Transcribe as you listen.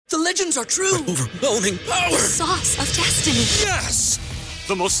The legends are true. Overwhelming power! Sauce of destiny. Yes!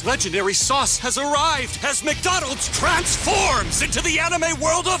 The most legendary sauce has arrived as McDonald's transforms into the anime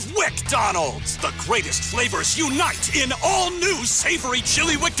world of WickDonald's. The greatest flavors unite in all new savory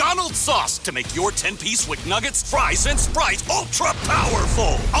chili McDonald's sauce to make your 10-piece Wick Nuggets, fries, and Sprite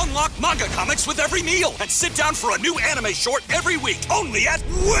ultra-powerful. Unlock manga comics with every meal and sit down for a new anime short every week only at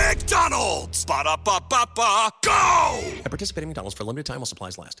WickDonald's. Ba-da-ba-ba-ba, go! At participating McDonald's for a limited time while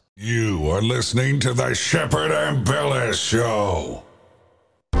supplies last. You are listening to the Shepherd and Billis Show.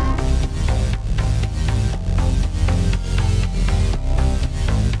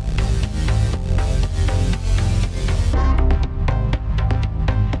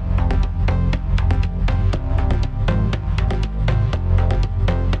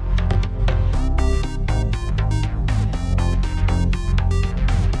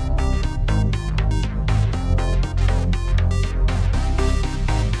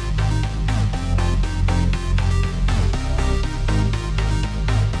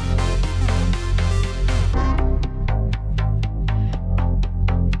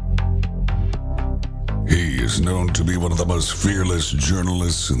 Known to be one of the most fearless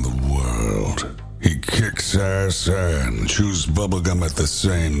journalists in the world. He kicks ass and chews bubblegum at the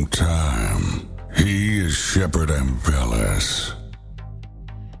same time. He is Shepherd and Billis.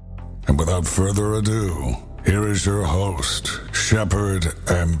 And without further ado, here is your host, Shepherd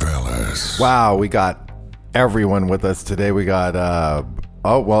and Billis. Wow, we got everyone with us today. We got,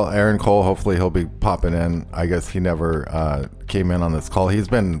 Aaron Cole, hopefully he'll be popping in. I guess he never came in on this call. He's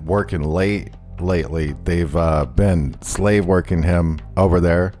been working late lately. They've been slave working him over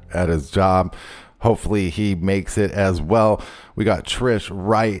there at his job. Hopefully he makes it as well. We got Trish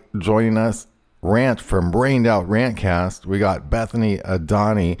Wright joining us, Rant from Brained Out Rantcast. We got Bethany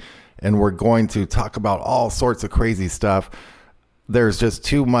Adani, and we're going to talk about all sorts of crazy stuff. There's just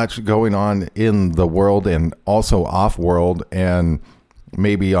too much going on in the world and also off world and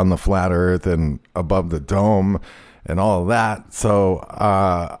maybe on the flat earth and above the dome and all of that. So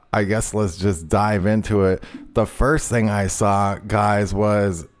I guess let's just dive into it. The first thing I saw, guys,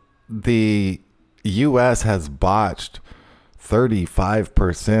 was the U.S. has botched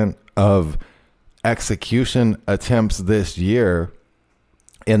 35% of execution attempts this year.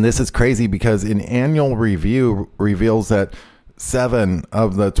 And this is crazy because an annual review reveals that 7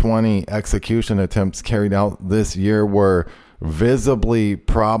 of the 20 execution attempts carried out this year were visibly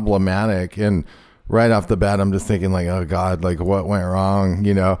problematic. And right off the bat, I'm just thinking like, oh God, like what went wrong,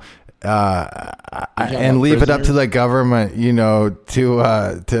 and leave it up to the government,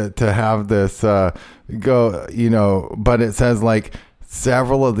 to have this go, but it says like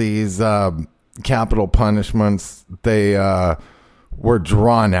several of these capital punishments, they were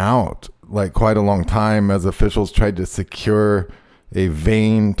drawn out like quite a long time as officials tried to secure a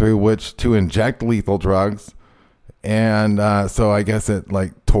vein through which to inject lethal drugs. And so I guess it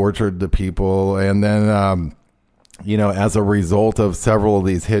like tortured the people. And then, as a result of several of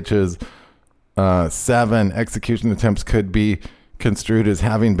these hitches, 7 execution attempts could be construed as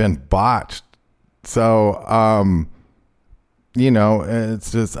having been botched. So,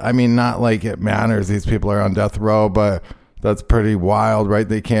 it's just, not like it matters. These people are on death row, but that's pretty wild, right?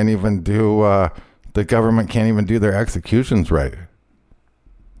 They can't even do, the government can't even do their executions right.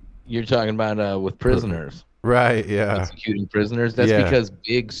 You're talking about with prisoners. Right, yeah. Executing prisoners. That's because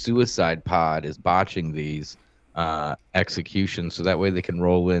Big Suicide Pod is botching these executions, so that way they can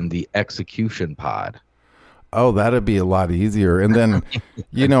roll in the execution pod. Oh, that'd be a lot easier. And then,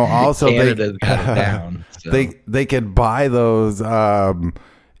 also Canada's got it down. So. They could buy those.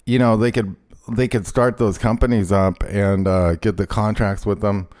 They could start those companies up and get the contracts with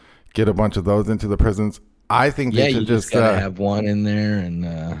them, get a bunch of those into the prisons. I think they should just gotta have one in there, and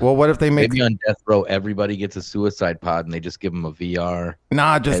well, what if they make maybe on death row everybody gets a suicide pod and they just give them a VR?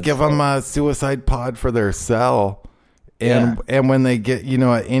 Nah, just give them a suicide pod for their cell, and when they get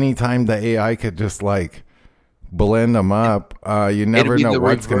at any time the AI could just like blend them up. You never know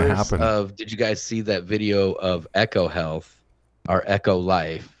what's going to happen. Did you guys see that video of Echo Health or Echo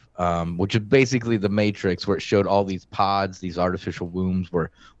Life? Which is basically the Matrix, where it showed all these pods, these artificial wombs, where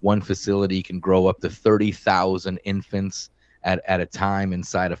one facility can grow up to 30,000 infants at a time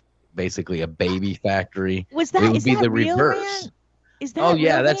inside of basically a baby factory. It would be the real, reverse. Man? Is that? Oh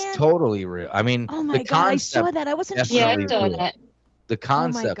yeah, real, that's man? totally real. I mean, oh my the God, concept, I saw that. I wasn't sure. Yeah, I saw that. The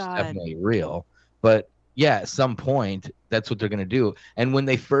concept's definitely real, but yeah, at some point, that's what they're gonna do. And when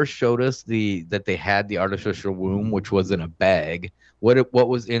they first showed us that they had the artificial womb, which was in a bag. What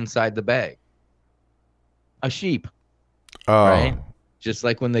was inside the bag? A sheep. Oh. Right? Just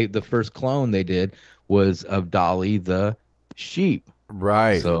like when the first clone they did was of Dolly the sheep.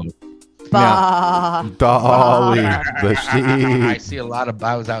 Right. So Now, Dolly, the I sheep. see a lot of.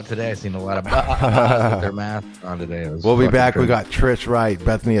 I was out today. I seen a lot of with their masks on today. It was We'll be fucking back. We crazy. got Trish Wright,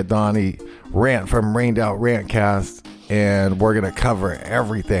 Bethany Adani, Rant from Rained Out Rantcast, and we're going to cover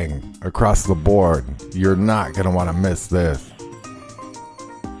everything across the board. You're not going to want to miss this.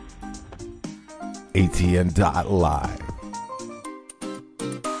 ATN.live.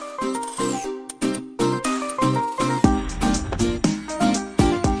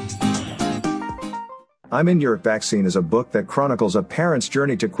 I'm in Your Vaccine is a book that chronicles a parent's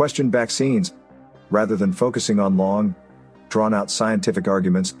journey to question vaccines. Rather than focusing on long, drawn-out scientific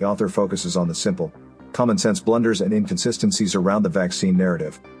arguments, the author focuses on the simple, common-sense blunders and inconsistencies around the vaccine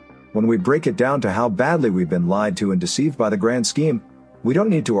narrative. When we break it down to how badly we've been lied to and deceived by the grand scheme, we don't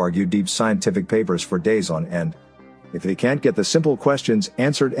need to argue deep scientific papers for days on end. If they can't get the simple questions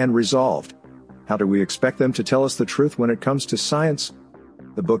answered and resolved, how do we expect them to tell us the truth when it comes to science?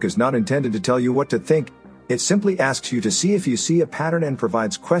 The book is not intended to tell you what to think. It simply asks you to see if you see a pattern and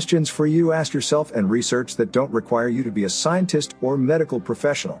provides questions for you to ask yourself and research that don't require you to be a scientist or medical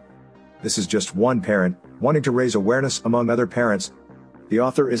professional. This is just one parent wanting to raise awareness among other parents. The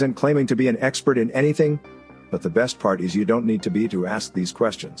author isn't claiming to be an expert in anything, but the best part is you don't need to be to ask these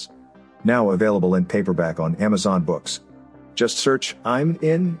questions. Now available in paperback on Amazon Books. Just search I'm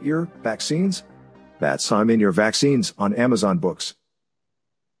in Your Vaccines. That's I'm in Your Vaccines on Amazon Books.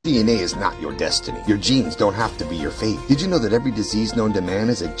 DNA is not your destiny. Your genes don't have to be your fate. Did you know that every disease known to man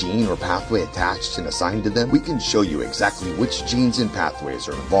has a gene or pathway attached and assigned to them? We can show you exactly which genes and pathways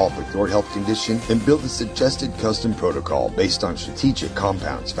are involved with your health condition and build a suggested custom protocol based on strategic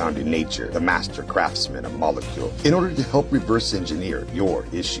compounds found in nature, the master craftsman of molecules, in order to help reverse engineer your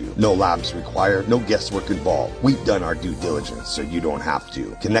issue. No labs required, no guesswork involved. We've done our due diligence so you don't have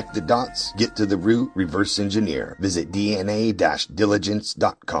to. Connect the dots, get to the root, reverse engineer. Visit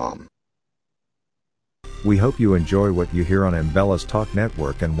dna-diligence.com. We hope you enjoy what you hear on Ambella's Talk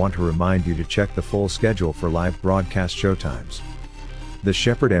Network and want to remind you to check the full schedule for live broadcast showtimes. The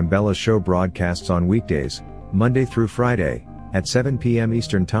Shepherd Ambella Show broadcasts on weekdays, Monday through Friday, at 7 p.m.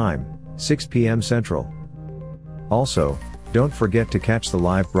 Eastern Time, 6 p.m. Central. Also, don't forget to catch the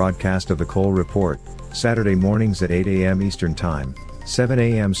live broadcast of the Cole Report, Saturday mornings at 8 a.m. Eastern Time, 7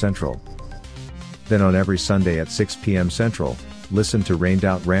 a.m. Central. Then on every Sunday at 6 p.m. Central, listen to Rained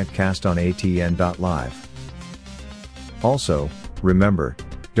Out Rantcast on ATN.live. Also, remember,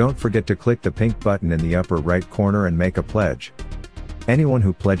 don't forget to click the pink button in the upper right corner and make a pledge. Anyone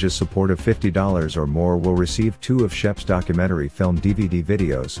who pledges support of $50 or more will receive 2 of Shep's documentary film DVD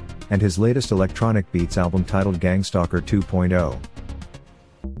videos, and his latest electronic beats album titled Gangstalker 2.0.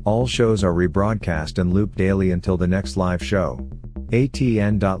 All shows are rebroadcast and looped daily until the next live show.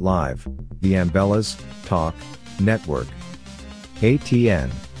 ATN.live, the Ambellas Talk Network. ATN.live.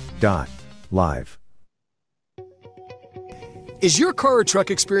 Is your car or truck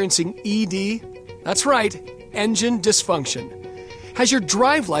experiencing ED? That's right, engine dysfunction. Has your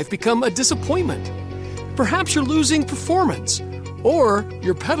drive life become a disappointment? Perhaps you're losing performance, or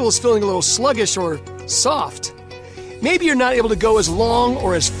your pedal is feeling a little sluggish or soft. Maybe you're not able to go as long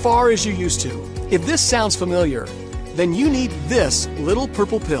or as far as you used to. If this sounds familiar, then you need this little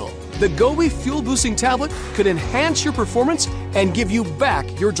purple pill. The Gobi Fuel Boosting Tablet could enhance your performance and give you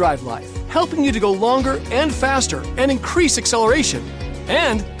back your drive life, helping you to go longer and faster and increase acceleration,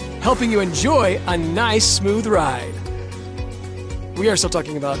 and helping you enjoy a nice, smooth ride. We are still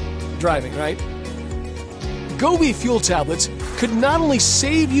talking about driving, right? Gobi Fuel Tablets could not only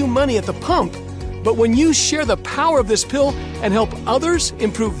save you money at the pump, but when you share the power of this pill and help others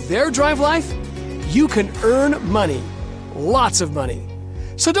improve their drive life, you can earn money. Lots of money.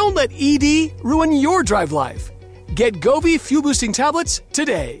 So don't let ED ruin your drive life. Get Gobi Fuel Boosting Tablets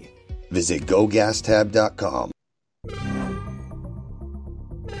today. Visit GoGasTab.com.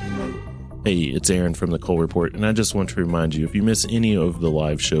 Hey, it's Aaron from the Cole Report, and I just want to remind you, if you miss any of the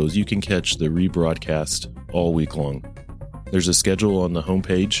live shows, you can catch the rebroadcast all week long. There's a schedule on the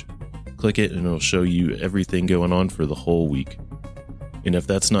homepage. Click it and it'll show you everything going on for the whole week. And if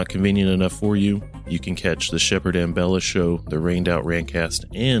that's not convenient enough for you, you can catch the Shepherd Ambella Show, the Rained Out Rantcast,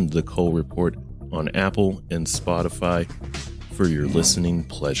 and the Cole Report on Apple and Spotify for your listening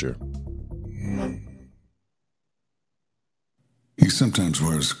pleasure. He sometimes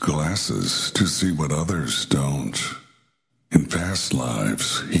wears glasses to see what others don't. In past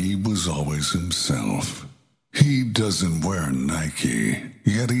lives, he was always himself. He doesn't wear Nike,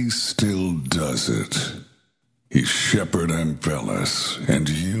 yet he still does it. He's Shepherd Ambellas, and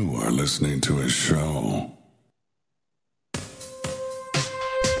you are listening to his show.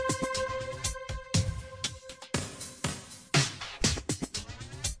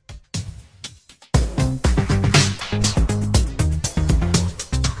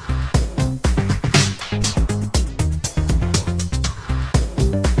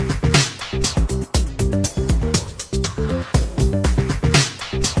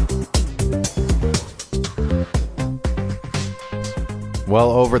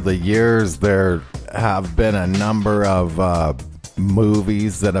 Well, over the years, there have been a number of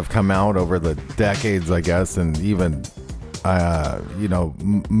movies that have come out over the decades, I guess, and even,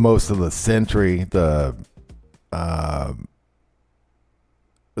 most of the century. But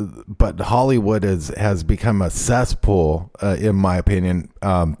Hollywood has become a cesspool, in my opinion,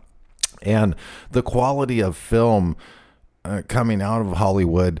 and the quality of film coming out of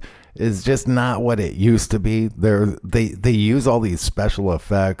Hollywood is just not what it used to be. They use all these special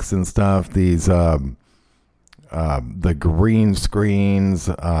effects and stuff. These the green screens,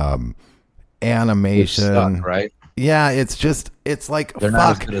 animation, suck, right? Yeah, it's like they're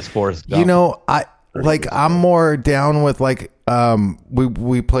not as good as Forrest Gump. You know, I'm more down with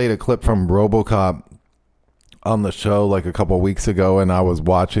we played a clip from RoboCop on the show like a couple of weeks ago, and I was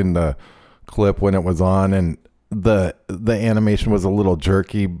watching the clip when it was on, and the animation was a little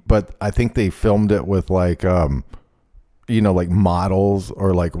jerky, but I think they filmed it with like models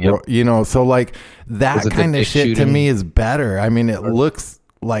or so like that kind of shit to me is better. I mean, it looks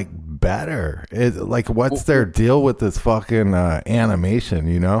like better. What's their deal with this fucking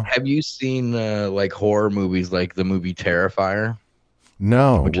animation, Have you seen like horror movies like the movie Terrifier?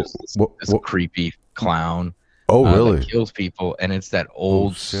 No. Which is this creepy clown. Oh, really? That kills people, and it's that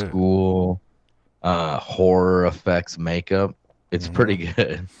old school horror effects makeup. It's pretty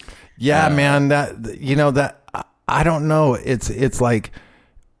good. Yeah, man, that I don't know. It's like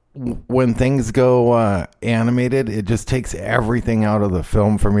when things go animated, it just takes everything out of the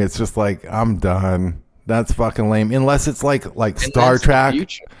film for me. It's just like, I'm done. That's fucking lame. Unless it's like Star Trek.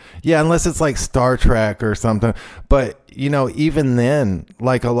 Yeah, unless it's like Star Trek or something. But, even then,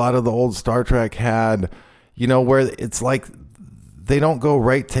 like a lot of the old Star Trek had, where it's like they don't go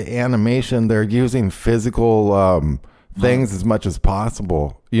right to animation. They're using physical things as much as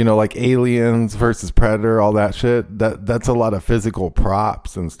possible. Like Aliens versus Predator, all that shit. That's a lot of physical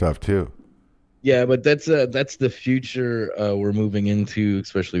props and stuff too. Yeah, but that's the future we're moving into,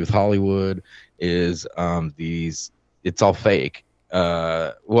 especially with Hollywood. Is it's all fake.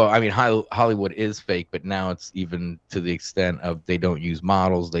 Well, I mean, Hollywood is fake, but now it's even to the extent of they don't use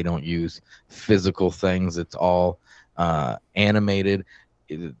models, they don't use physical things. It's all animated.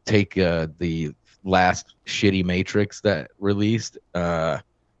 Take the last shitty Matrix that released.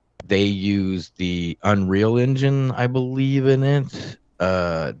 They used the Unreal Engine, I believe, in it.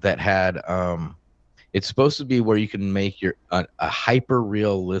 That had it's supposed to be where you can make a hyper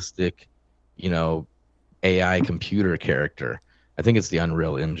realistic, AI computer character. I think it's the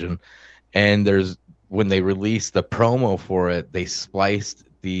Unreal Engine. And when they released the promo for it, they spliced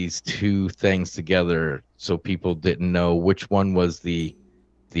these two things together so people didn't know which one was the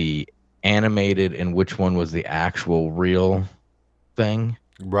animated and which one was the actual real thing.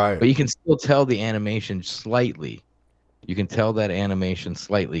 Right. But you can still tell the animation slightly. You can tell that animation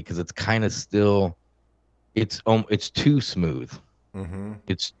slightly because it's kind of still it's too smooth. Mm-hmm.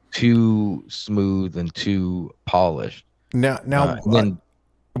 It's too smooth and too polished. Now,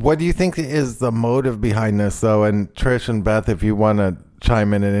 what do you think is the motive behind this, though? And Trish and Beth, if you want to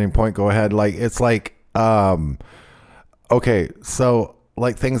chime in at any point, go ahead. Okay, so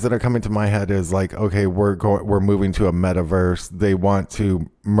like things that are coming to my head is like, okay, we're moving to a metaverse. They want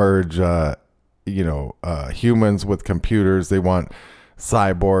to merge, humans with computers. They want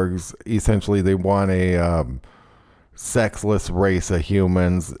cyborgs. Essentially, they want a sexless race of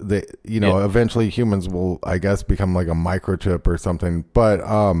humans. Eventually humans will, I guess, become like a microchip or something. But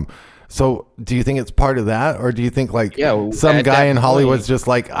so do you think it's part of that, or do you think some guy in Hollywood's just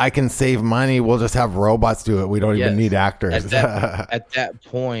like, I can save money, we'll just have robots do it, we don't even need actors? At that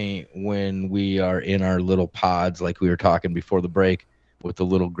point, when we are in our little pods, like we were talking before the break, with the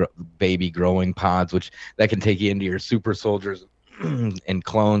little baby growing pods, which that can take you into your super soldiers and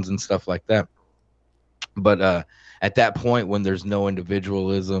clones and stuff like that. But at that point, when there's no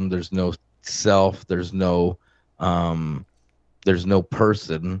individualism, there's no self, there's no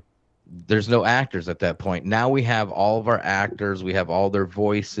person, there's no actors at that point. Now we have all of our actors, we have all their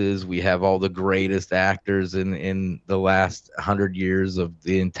voices, we have all the greatest actors in the last 100 years of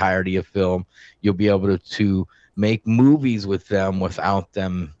the entirety of film. You'll be able to make movies with them without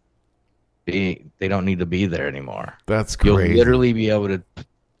them they don't need to be there anymore. That's great. You'll literally be able to,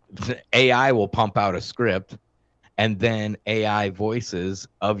 AI will pump out a script, and then AI voices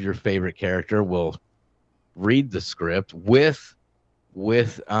of your favorite character will read the script with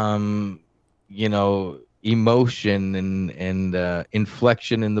emotion and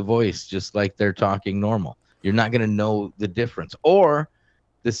inflection in the voice, just like they're talking normal. You're not going to know the difference. Or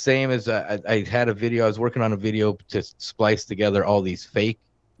the same as I had a video, I was working on a video to splice together all these fake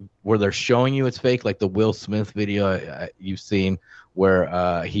where they're showing you it's fake, like the Will Smith video you've seen,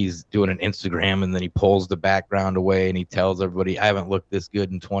 where he's doing an Instagram and then he pulls the background away and he tells everybody, I haven't looked this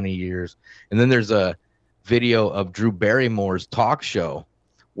good in 20 years. And then there's a video of Drew Barrymore's talk show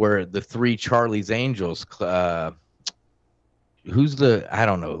where the three Charlie's Angels, I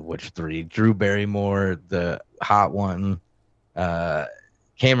don't know which three, Drew Barrymore, the hot one,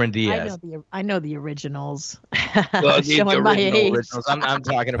 Cameron Diaz. I know the originals. Well, Showing my age. Originals. I'm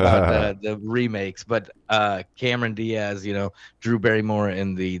talking about the remakes, but Cameron Diaz, Drew Barrymore,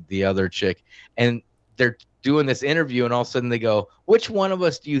 and the other chick, and they're doing this interview, and all of a sudden they go, "Which one of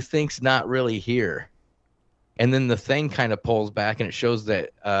us do you think's not really here?" And then the thing kind of pulls back, and it shows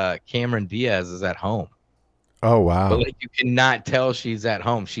that Cameron Diaz is at home. Oh wow! But like you cannot tell she's at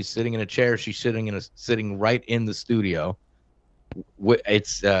home. She's sitting in a chair. She's sitting right in the studio.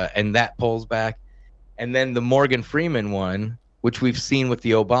 It's and that pulls back, and then the Morgan Freeman one, which we've seen with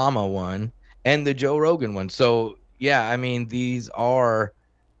the Obama one and the Joe Rogan one. So yeah, I mean, these are,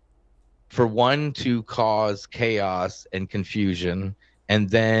 for one, to cause chaos and confusion, and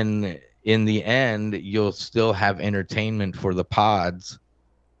then in the end you'll still have entertainment for the pods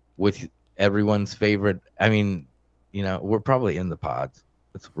with everyone's favorite. I mean, we're probably in the pods.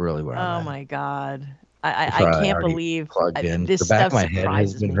 That's really where I'm at. My God. I can't believe this the back stuff of my head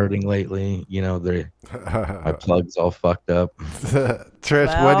has been hurting lately. My plug's all fucked up.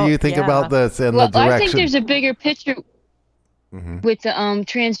 Trish, what do you think about this and the direction? I think there's a bigger picture with the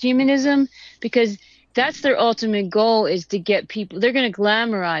transhumanism, because that's their ultimate goal, is to get people. They're going to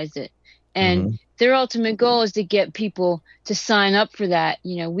glamorize it, and their ultimate goal is to get people to sign up for that.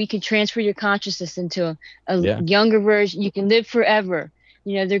 We can transfer your consciousness into a younger version. You can live forever.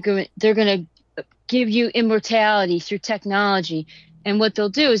 They're going to give you immortality through technology, and what they'll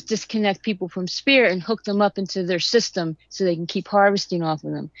do is disconnect people from spirit and hook them up into their system so they can keep harvesting off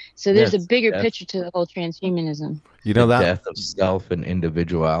of them. So there's a bigger picture to the whole transhumanism. The death of self and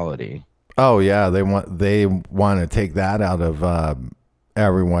individuality. Oh yeah, they want to take that out of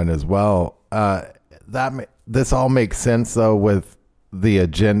everyone as well. This all makes sense though with the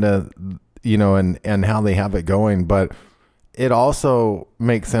agenda, and how they have it going, but it also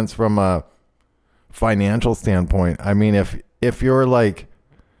makes sense from a financial standpoint. I mean, if you're like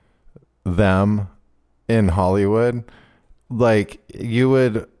them in Hollywood, like you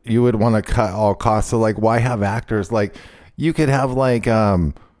would want to cut all costs. So like, why have actors? Like you could have like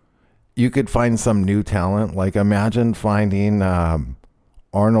you could find some new talent. Like imagine finding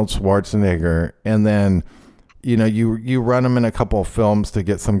Arnold Schwarzenegger, and then you run him in a couple of films to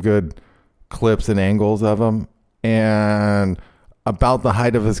get some good clips and angles of him, and about the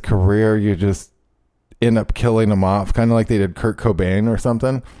height of his career, you just end up killing him off, kind of like they did Kurt Cobain or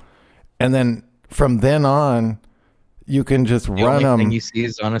something. And then from then on, you can just run him. The only thing you see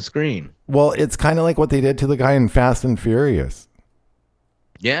is on a screen. Well, it's kind of like what they did to the guy in Fast and Furious.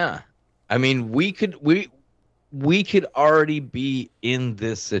 Yeah. I mean, we could already be in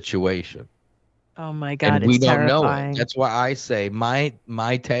this situation. Oh my God, and we it's don't terrifying. know it. That's why I say my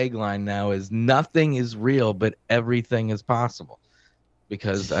tagline now is nothing is real, but everything is possible.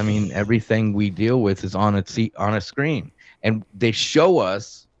 Because I mean, everything we deal with is on a screen, and they show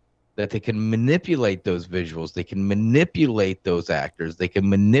us that they can manipulate those visuals, they can manipulate those actors, they can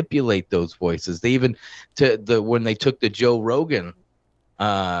manipulate those voices. They even when they took the Joe Rogan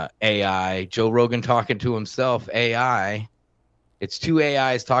AI, Joe Rogan talking to himself, AI. It's two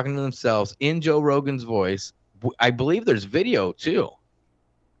AIs talking to themselves in Joe Rogan's voice. I believe there's video too.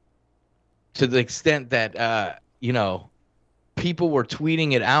 To the extent that people were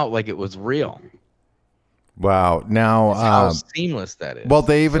tweeting it out like it was real. Wow. Now how seamless that is. Well,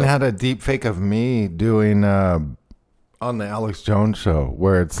 they even had a deep fake of me doing on the Alex Jones show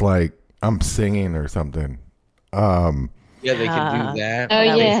where it's like I'm singing or something. Yeah, they can do that. Oh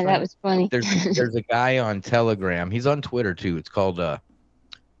yeah, that was funny. There's a guy on Telegram. He's on Twitter too. It's called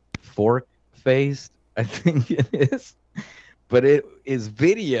Fork Faced, I think it is. But it is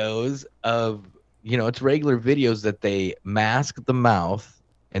videos of, it's regular videos that they mask the mouth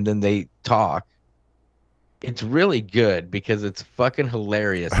and then they talk. It's really good because it's fucking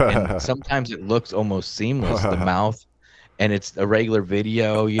hilarious. And sometimes it looks almost seamless, the mouth, and it's a regular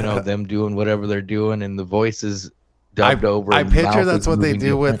video, them doing whatever they're doing, and the voices dubbed over. I picture that's what they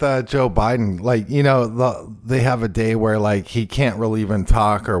do with Joe Biden. Like, they have a day where like he can't really even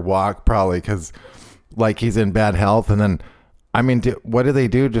talk or walk, probably because like he's in bad health. And then, I mean, what do they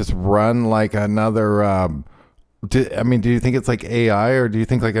do? Just run like another. Do you think it's like AI, or do you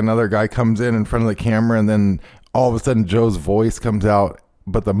think like another guy comes in front of the camera and then all of a sudden Joe's voice comes out,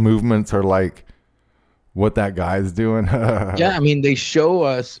 but the movements are like what that guy's doing. Yeah, I mean, they show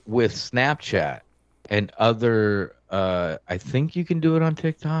us with Snapchat and other. I think you can do it on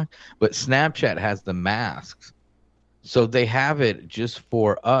TikTok, but Snapchat has the masks, so they have it just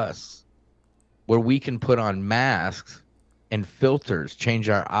for us, where we can put on masks and filters, change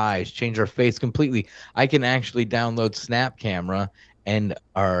our eyes, change our face completely. I can actually download Snap Camera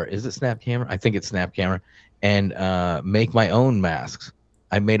is it Snap Camera? I think it's Snap Camera, and make my own masks.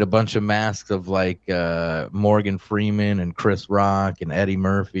 I made a bunch of masks of like Morgan Freeman and Chris Rock and Eddie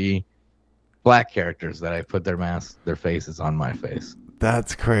Murphy, black characters that I put their faces on my face.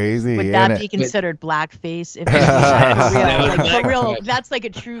 That's crazy. Would that be considered blackface? If for real, that's like a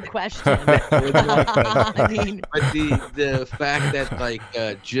true question. I mean, but the fact that like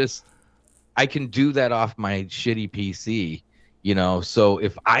just I can do that off my shitty PC, so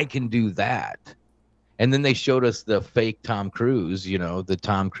if I can do that, and then they showed us the fake Tom Cruise, the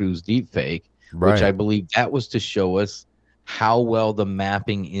Tom Cruise deep fake, which I believe that was to show us how well the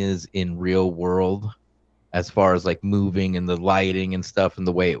mapping is in real world, as far as like moving and the lighting and stuff, and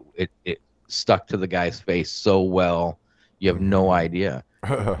the way it stuck to the guy's face so well, you have no idea.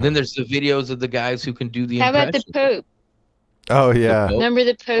 Then there's the videos of the guys who can do the impression. How about the Pope? Oh yeah, remember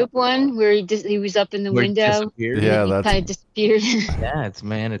the Pope one where he was up in the window? Yeah, he kind of disappeared. Yeah,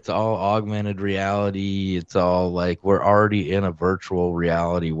 it's all augmented reality. It's all like we're already in a virtual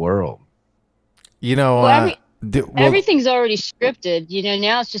reality world. Everything's already scripted.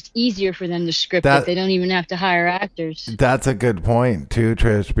 Now it's just easier for them to script it. They don't even have to hire actors. That's a good point too,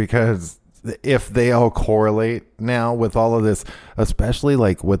 Trish, because if they all correlate now with all of this, especially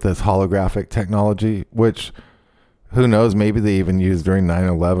like with this holographic technology, which who knows, maybe they even used during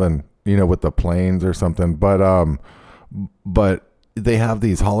 9/11, with the planes or something. But they have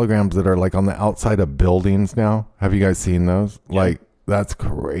these holograms that are like on the outside of buildings now. Have you guys seen those? Yeah. Like, that's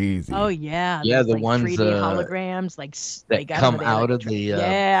crazy. Oh yeah, yeah, the like ones 3D holograms, like that come out of the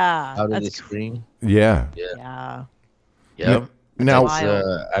out of the screen. Yeah. Yep. Now,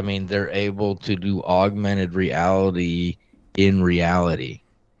 I mean, they're able to do augmented reality in reality.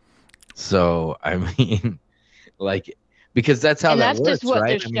 So I mean, like, because that's how that works, just what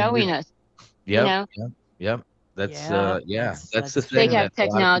right? they're showing us. Yep. That's that's the thing. They have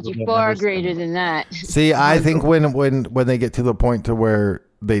technology far greater than that. See, I think when they get to the point to where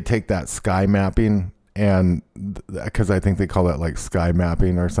they take that sky mapping, and because I think they call that like sky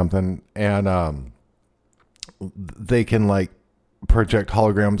mapping or something, and they can like project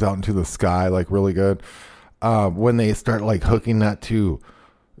holograms out into the sky like really good. When they start like hooking that to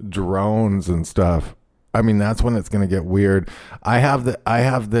drones and stuff, I mean, that's when it's going to get weird. I have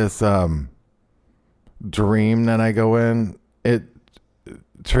this dream that I go in.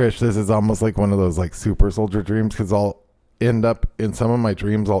 Trish, this is almost like one of those like super soldier dreams, because I'll end up in some of my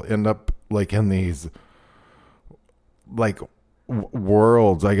dreams, I'll end up like in these like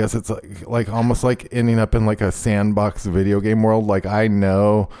worlds. I guess it's like almost like ending up in like a sandbox video game world. Like I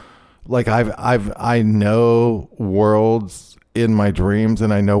know worlds in my dreams,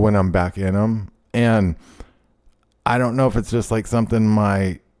 and I know when I'm back in them. And I don't know if it's just like something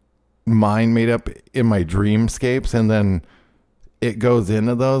my mind made up in my dreamscapes, and then it goes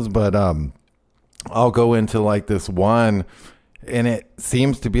into those. But I'll go into like this one, and it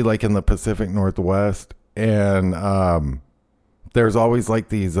seems to be like in the Pacific Northwest, and there's always like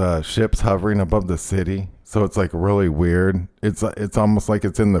these ships hovering above the city, so it's like really weird. It's almost like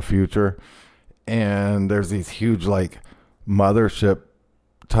it's in the future, and there's these huge like mothership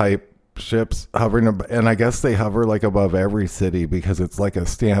type ships hovering and I guess they hover like above every city because it's like a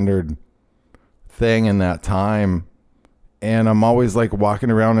standard thing in that time. And I'm always like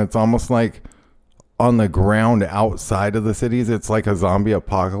walking around, it's almost like on the ground outside of the cities it's like a zombie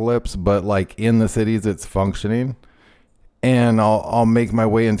apocalypse, but like in the cities it's functioning. And I'll make my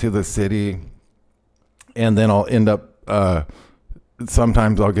way into the city, and then I'll end up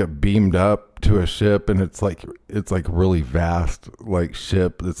sometimes I'll get beamed up to a ship, and it's like really vast, like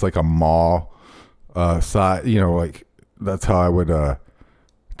ship. It's like a mall size, like that's how I would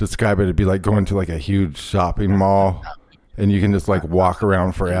describe it. It'd be like going to like a huge shopping mall, and you can just like walk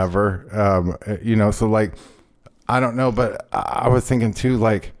around forever. So like, I don't know, but I was thinking too,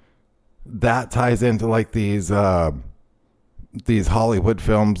 like that ties into like these Hollywood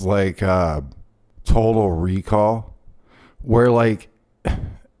films like Total Recall, where like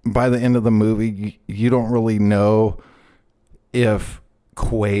by the end of the movie, you don't really know if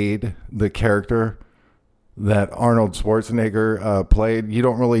Quaid, the character that Arnold Schwarzenegger played, you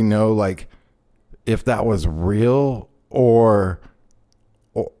don't really know like if that was real or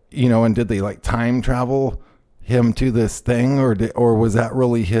and did they like time travel him to this thing, or was that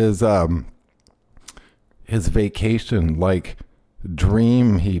really his his vacation, like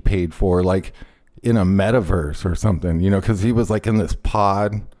dream he paid for, like in a metaverse or something, you know, because he was like in this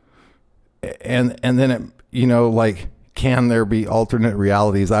pod, and then it, you know, like, can there be alternate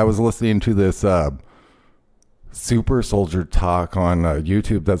realities? I was listening to this Super Soldier talk on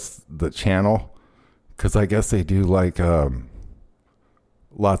YouTube. That's the channel, because I guess they do like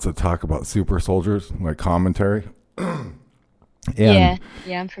lots of talk about super soldiers, like commentary. Yeah,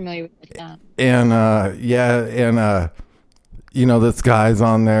 I'm familiar with that. And you know, this guy's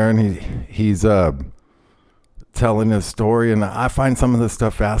on there, and he's telling his story, and I find some of this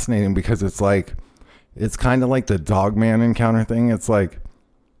stuff fascinating because it's like, it's kind of like the Dogman encounter thing. It's like,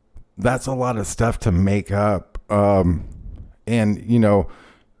 that's a lot of stuff to make up, and you know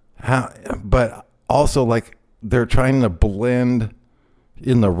how, but also like they're trying to blend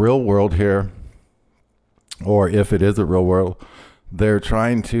in the real world here, or if it is a real world, they're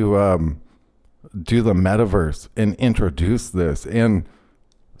trying to do the metaverse and introduce this. And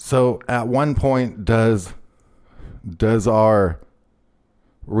so at one point, does our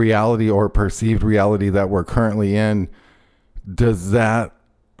reality or perceived reality that we're currently in, does that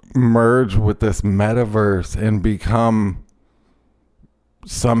merge with this metaverse and become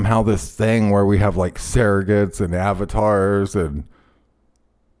somehow this thing where we have like surrogates and avatars, and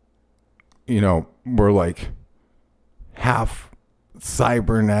you know, we're like half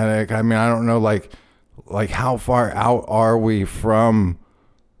cybernetic? I mean, I don't know, like how far out are we from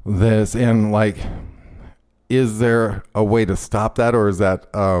this, and like, is there a way to stop that, or is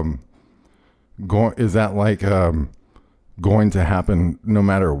that going to happen no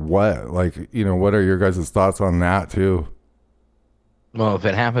matter what? Like, you know, what are your guys' thoughts on that too? Well, if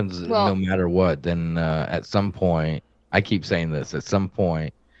it happens no matter what, then at some point, I keep saying this, at some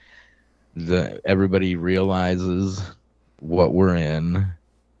point, everybody realizes what we're in,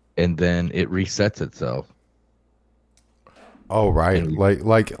 and then it resets itself. Oh, right.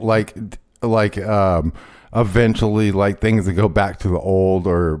 Like eventually, like things that go back to the old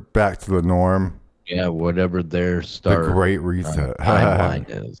or back to the norm. Yeah, whatever their start. The Great Reset timeline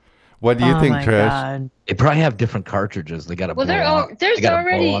is. What do you think, Trish? They probably have different cartridges. They got to. Well,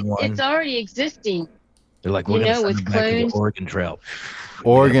 it's already existing. They're like, we're gonna send back to the Oregon Trail.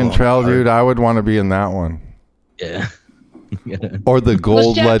 Oregon Trail, dude. I would want to be in that one. Yeah. Or the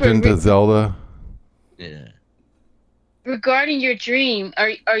Gold Legend to Zelda. Yeah. Regarding your dream,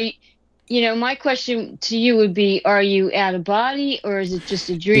 are you? You know, my question to you would be: are you out of body, or is it just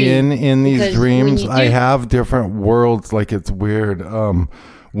a dream? In these dreams, I have different worlds. Like, it's weird.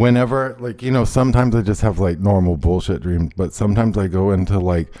 Whenever, like, you know, sometimes I just have like normal bullshit dreams, but sometimes I go into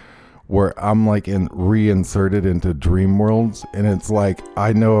like where I'm like reinserted into dream worlds, and it's like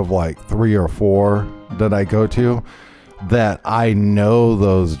I know of like 3 or 4 that I go to that I know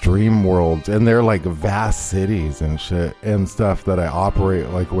those dream worlds, and they're like vast cities and shit and stuff that I operate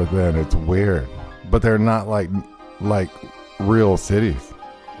like within. It's weird, but they're not like real cities.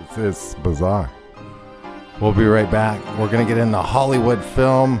 It's bizarre. We'll be right back. We're gonna get into Hollywood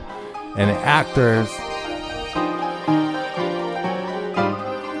film and actors.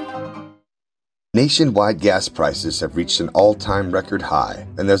 Nationwide gas prices have reached an all-time record high,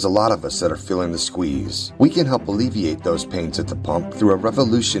 and there's a lot of us that are feeling the squeeze. We can help alleviate those pains at the pump through a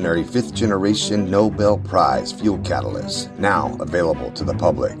revolutionary 5th-generation Nobel Prize fuel catalyst, now available to the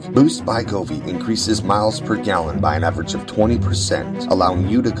public. Boost by Govee increases miles per gallon by an average of 20%, allowing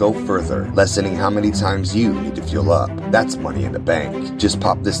you to go further, lessening how many times you need to fuel up. That's money in the bank. Just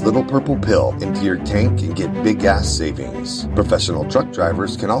pop this little purple pill into your tank and get big gas savings. Professional truck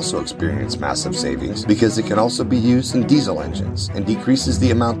drivers can also experience massive savings because it can also be used in diesel engines and decreases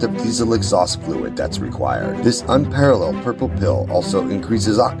the amount of diesel exhaust fluid that's required. This unparalleled purple pill also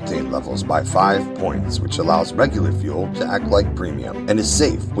increases octane levels by 5 points, which allows regular fuel to act like premium, and is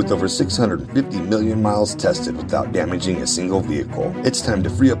safe with over 650 million miles tested without damaging a single vehicle. It's time to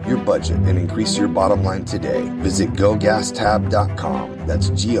free up your budget and increase your bottom line today. Visit GoGasTab.com.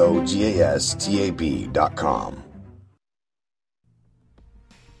 That's GoGasTab.com.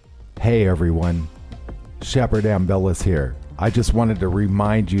 Hey everyone, Shepard Ambellas here. I just wanted to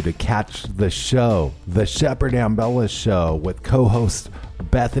remind you to catch the show, The Shepard Ambellas Show, with co-hosts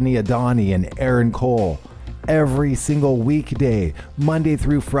Bethany Adani and Aaron Cole, every single weekday, Monday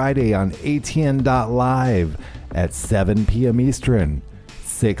through Friday on ATN.live at 7 p.m. Eastern,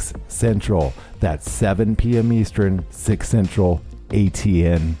 6 Central. That's 7 p.m. Eastern, 6 Central,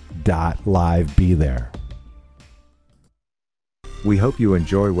 ATN.live. Be there. We hope you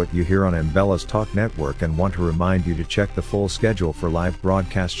enjoy what you hear on Ambellas Talk Network and want to remind you to check the full schedule for live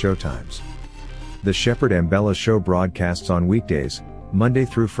broadcast showtimes. The Shepard Ambellas Show broadcasts on weekdays, Monday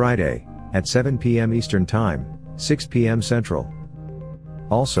through Friday, at 7 p.m. Eastern Time, 6 p.m. Central.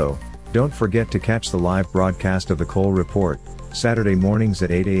 Also, don't forget to catch the live broadcast of the Cole Report, Saturday mornings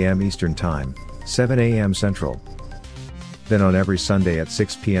at 8 a.m. Eastern Time, 7 a.m. Central. Then on every Sunday at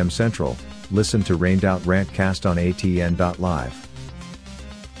 6 p.m. Central, listen to Rained Out Rantcast on atn.live.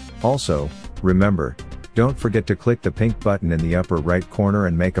 Also, remember, don't forget to click the pink button in the upper right corner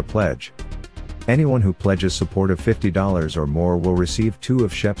and make a pledge. Anyone who pledges support of $50 or more will receive 2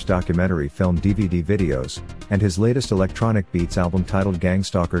 of Shep's documentary film DVD videos, and his latest electronic beats album titled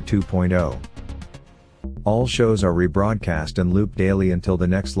Gangstalker 2.0. All shows are rebroadcast and looped daily until the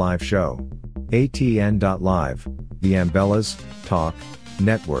next live show. atn.live, the Ambellas Talk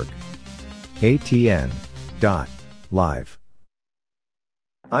Network. atn.live.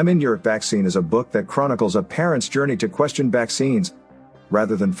 I'm in Your Vaccine is a book that chronicles a parent's journey to question vaccines.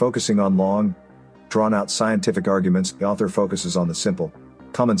 Rather than focusing on long, drawn-out scientific arguments, the author focuses on the simple,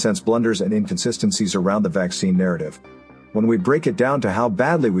 common-sense blunders and inconsistencies around the vaccine narrative. When we break it down to how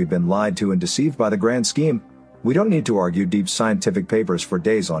badly we've been lied to and deceived by the grand scheme, we don't need to argue deep scientific papers for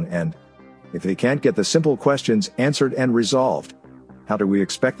days on end. If they can't get the simple questions answered and resolved, how do we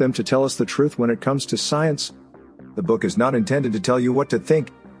expect them to tell us the truth when it comes to science? The book is not intended to tell you what to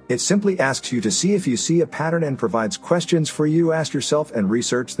think. It simply asks you to see if you see a pattern and provides questions for you to ask yourself and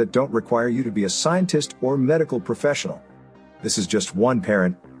research that don't require you to be a scientist or medical professional. This is just one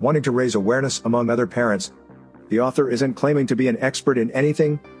parent wanting to raise awareness among other parents. The author isn't claiming to be an expert in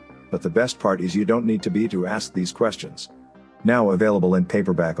anything, but the best part is you don't need to be to ask these questions. Now available in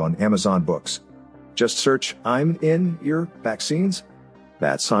paperback on Amazon Books. Just search I'm in Your Vaccines.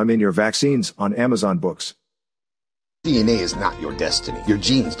 That's I'm in Your Vaccines on Amazon Books. DNA is not your destiny. Your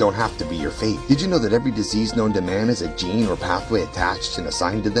genes don't have to be your fate. Did you know that every disease known to man has a gene or pathway attached and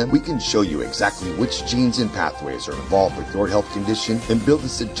assigned to them? We can show you exactly which genes and pathways are involved with your health condition and build a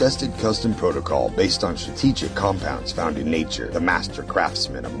suggested custom protocol based on strategic compounds found in nature, the master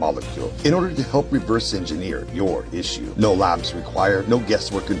craftsman of molecules, in order to help reverse engineer your issue. No labs required, no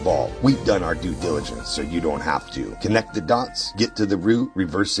guesswork involved. We've done our due diligence so you don't have to. Connect the dots, get to the root,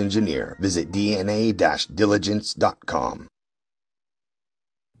 reverse engineer. Visit dna-diligence.com.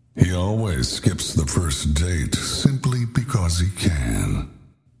 He always skips the first date simply because he can.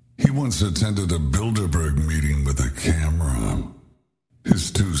 He once attended a Bilderberg meeting with a camera.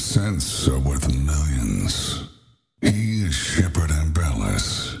 His 2 cents are worth millions. He is Shepard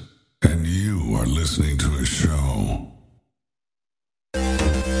Ambellas, and you are listening to his show.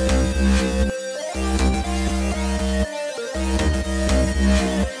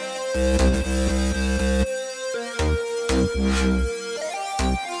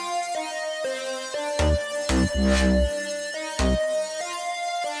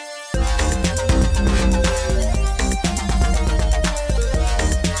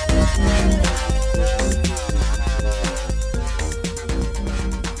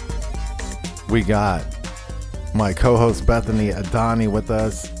 We got my co-host Bethany Adani with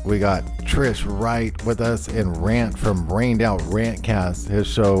us. We got Trish Wright with us in Rant from Rained Out Rantcast. His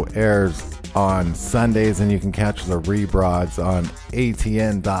show airs on Sundays, and you can catch the rebroads on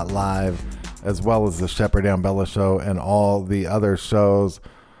atn.live, as well as the Shepard Ambella Show and all the other shows.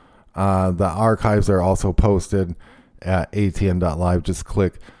 The archives are also posted at atn.live. Just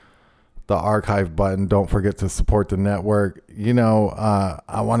click the archive button. Don't forget to support the network. You know,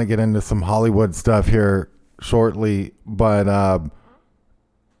 I want to get into some Hollywood stuff here shortly, but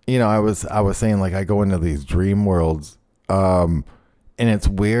you know, I was saying, like, I go into these dream worlds, and it's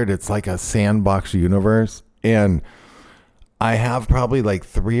weird. It's like a sandbox universe, and I have probably like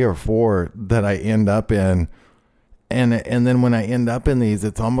 3 or 4 that I end up in, and then when I end up in these,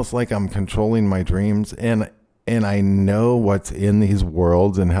 it's almost like I'm controlling my dreams, and I know what's in these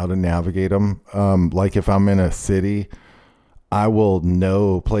worlds and how to navigate them. Like if I'm in a city, I will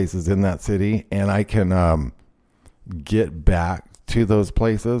know places in that city, and I can get back to those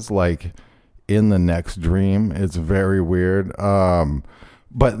places like in the next dream. It's very weird.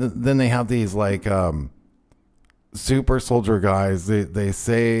 But then they have these like super soldier guys. They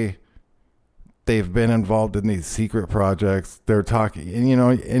say they've been involved in these secret projects. They're talking, and you know,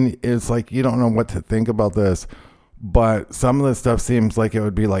 and it's like you don't know what to think about this. But some of the stuff seems like it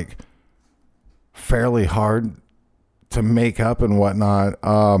would be like fairly hard to make up and whatnot.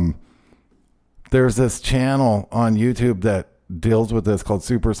 There's this channel on YouTube that deals with this called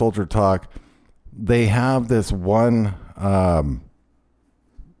Super Soldier Talk. They have this one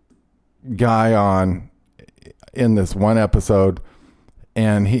guy on in this one episode,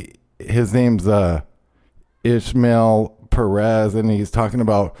 and his name's Ishmael Perez, and he's talking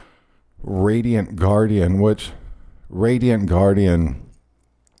about Radiant Guardian, which Radiant Guardian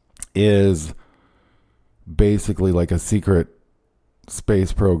is basically like a secret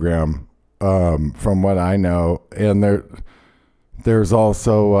space program, from what I know. And there's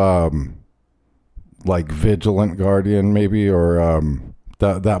also like Vigilant Guardian, maybe, or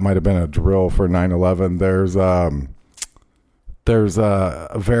that might have been a drill for 9/11. There's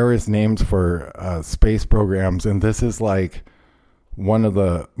various names for space programs, and this is like one of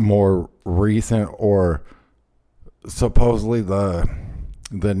the more recent, or supposedly the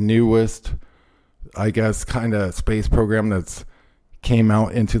newest, I guess, kind of space program that's came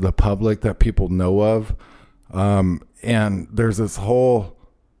out into the public that people know of. And there's this whole,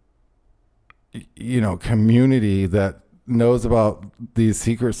 community that knows about these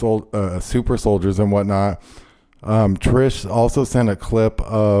secret super soldiers and whatnot. Trish also sent a clip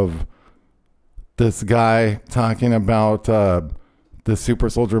of this guy talking about the super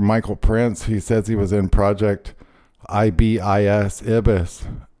soldier Michael Prince. He says he was in Project Ibis,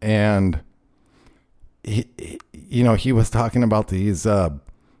 and he was talking about these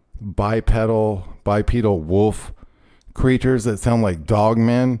bipedal wolf creatures that sound like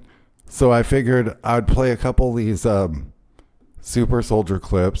dogmen. So I figured I'd play a couple of these super soldier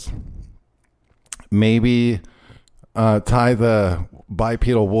clips, maybe tie the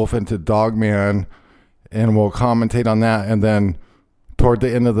bipedal wolf into dogman, and we'll commentate on that. And then toward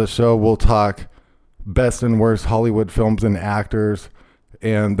the end of the show, we'll talk best and worst Hollywood films and actors,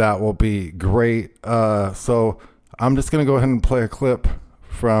 and that will be great. So I'm just going to go ahead and play a clip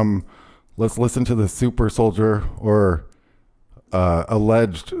from, let's listen to the super soldier, or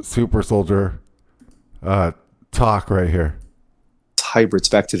alleged super soldier talk right here. Hybrids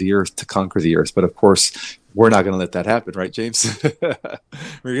back to the Earth to conquer the Earth. But of course, we're not going to let that happen, right, James? We're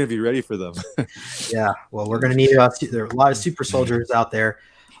going to be ready for them. Yeah, well, we're going to need there are a lot of super soldiers out there.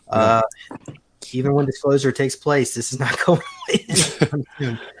 Even when disclosure takes place, this is not going away anytime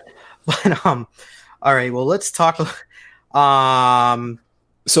soon. But all right, well, let's talk.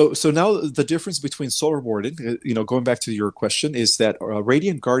 So now the difference between Solar Warden, going back to your question, is that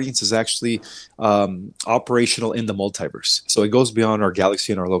Radiant Guardians is actually operational in the multiverse. So it goes beyond our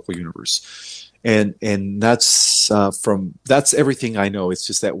galaxy and our local universe. And that's that's everything I know. It's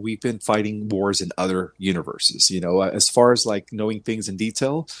just that we've been fighting wars in other universes. As far as like knowing things in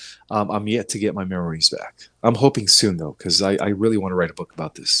detail, I'm yet to get my memories back. I'm hoping soon though, because I really want to write a book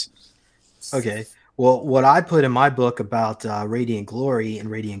about this. Okay. Well, what I put in my book about Radiant Glory and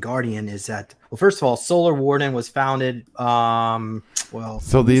Radiant Guardian is that, well, first of all, Solar Warden was founded.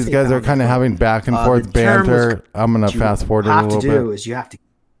 So these guys are kind of having back and forth banter. I'm going to fast forward a little bit. You have to do is you have to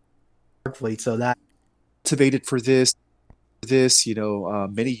fleet, so that activated for this,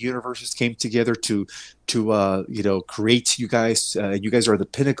 many universes came together to create you guys. You guys are the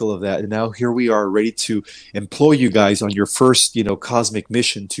pinnacle of that, and now here we are, ready to employ you guys on your first, cosmic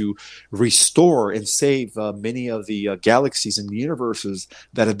mission to restore and save many of the galaxies and universes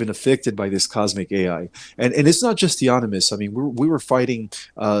that have been affected by this cosmic AI. And it's not just the Animus. I mean, we were fighting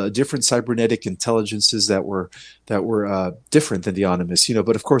different cybernetic intelligences that were different than the Animus,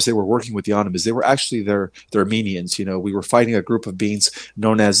 but of course they were working with the Animus. They were actually their minions. We were fighting a group of beings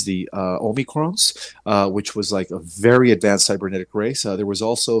known as the Omicrons, which was like a very advanced cybernetic race. There was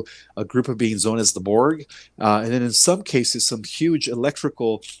also a group of beings known as the Borg, and then in some cases, some huge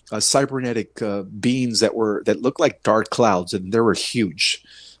electrical cybernetic beings that looked like dark clouds, and they were huge.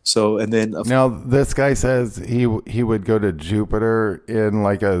 So, and then now this guy says he would go to Jupiter in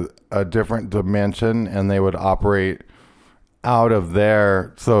like a different dimension, and they would operate out of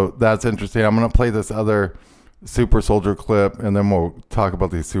there. So that's interesting. I'm going to play this other super soldier clip, and then we'll talk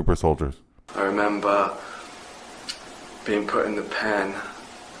about these super soldiers. I remember being put in the pen,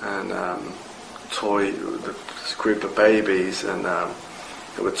 and this group of babies, and there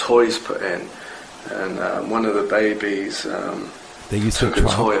were toys put in, and one of the babies they used took a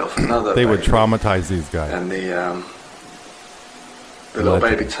toy off another. They would traumatize these guys, and the little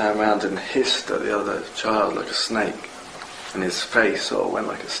baby turned around and hissed at the other child like a snake, and his face sort of went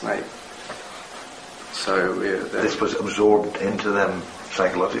like a snake. So this was absorbed into them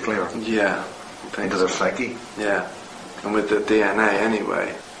psychologically, or yeah, into their psyche. Yeah, and with the DNA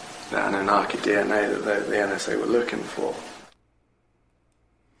anyway, the Anunnaki DNA that the NSA were looking for.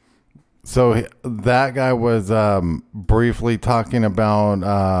 So that guy was briefly talking about,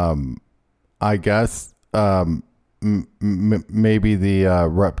 I guess, maybe the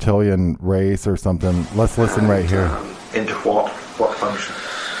reptilian race or something. Let's listen right here. Into what function?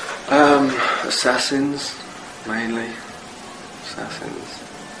 Assassins, mainly. Assassins.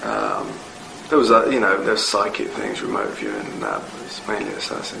 There was there's psychic things, remote viewing, and that, but it's mainly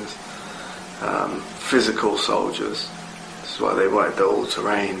assassins. Physical soldiers. This is why they wanted the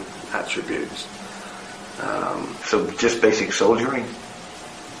all-terrain attributes. So just basic soldiering?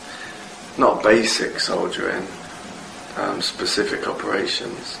 Not basic soldiering, specific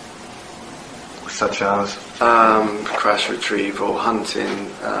operations. Such as? Crash retrieval,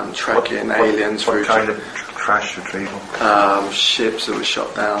 hunting, tracking aliens. What kind of crash retrieval? Ships that were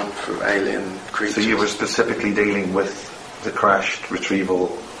shot down through alien creatures. So you were specifically dealing with the crashed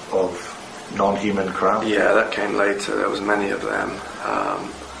retrieval of non-human craft? Yeah, that came later. There was many of them.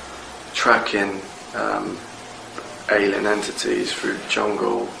 Tracking alien entities through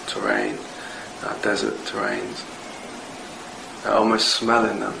jungle terrain, desert terrains. Almost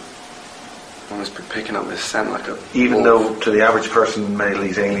smelling them. Almost picking up this scent like a Even wolf. though to the average person many of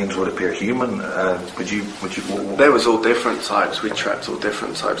these aliens would appear human, would you? There was all different types. We tracked all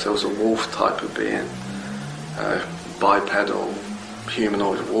different types. There was a wolf type of being, bipedal,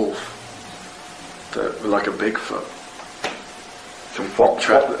 humanoid wolf, that were like a Bigfoot. So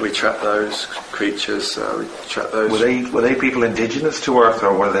we tracked those creatures. We tracked those. Were they people indigenous to Earth,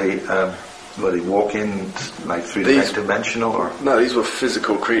 or were they walking like through the next dimensional, or? No, these were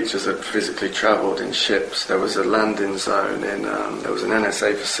physical creatures that physically travelled in ships. There was a landing zone in. There was an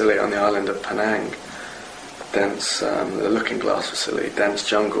NSA facility on the island of Penang. Dense, the Looking Glass facility, dense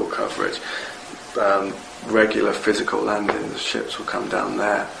jungle coverage. Regular physical landings. Ships will come down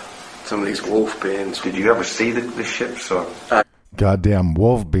there. Some of these wolf beings. Did you ever see the ships, or? Goddamn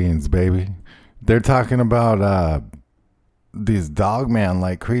wolf beings, baby. They're talking about these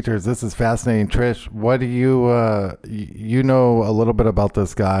dogman-like creatures. This is fascinating. Trish, what do you you know a little bit about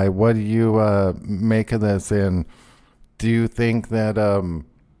this guy. What do you make of this, and do you think that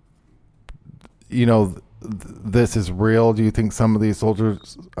this is real? Do you think some of these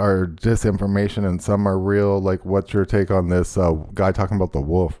soldiers are disinformation and some are real? Like, what's your take on this guy talking about the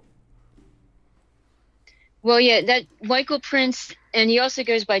wolf? Well, yeah, that Michael Prince, and he also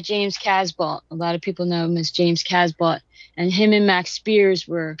goes by James Casbolt. A lot of people know him as James Casbolt. And him and Max Spears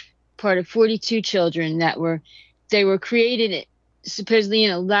were part of 42 children that were created supposedly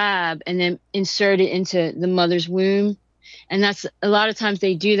in a lab and then inserted into the mother's womb. And that's a lot of times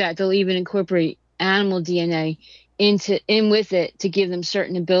they do that. They'll even incorporate animal DNA in with it to give them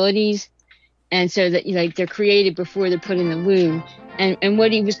certain abilities. And so that they're created before they're put in the womb. And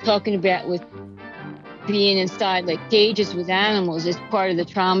what he was talking about with being inside like cages with animals is part of the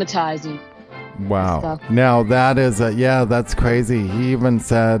traumatizing. Wow. Stuff. Now that is that's crazy. He even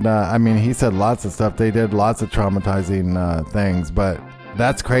said he said lots of stuff. They did lots of traumatizing things, but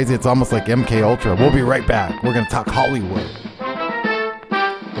that's crazy. It's almost like MK Ultra. We'll be right back. We're going to talk Hollywood.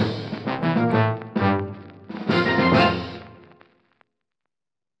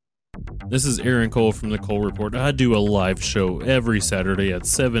 This is Aaron Cole from the Cole Report. I do a live show every Saturday at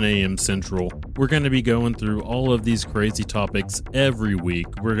 7 a.m. Central. We're going to be going through all of these crazy topics every week.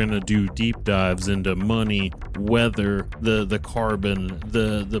 We're going to do deep dives into money, weather, the carbon,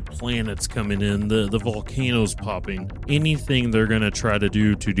 the planets coming in, the volcanoes popping. Anything they're going to try to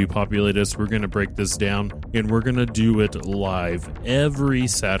do to depopulate us, we're going to break this down, and we're going to do it live every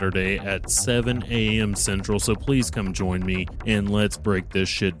Saturday at 7 a.m. Central. So please come join me, and let's break this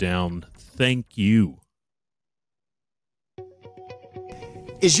shit down. Thank you.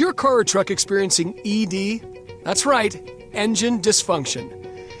 Is your car or truck experiencing ED? That's right, engine dysfunction.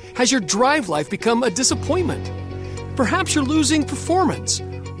 Has your drive life become a disappointment? Perhaps you're losing performance,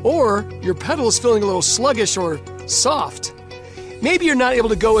 or your pedal is feeling a little sluggish or soft. Maybe you're not able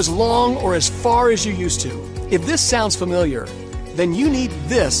to go as long or as far as you used to. If this sounds familiar, then you need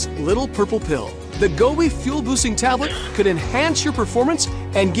this little purple pill. The Gobi Fuel Boosting Tablet could enhance your performance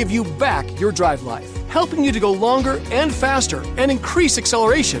and give you back your drive life, helping you to go longer and faster and increase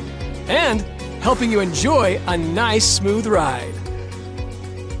acceleration, and helping you enjoy a nice, smooth ride.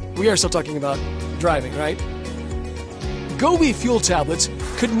 We are still talking about driving, right? Gobi Fuel Tablets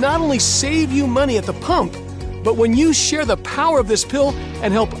could not only save you money at the pump, but when you share the power of this pill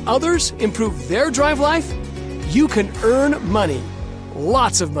and help others improve their drive life, you can earn money.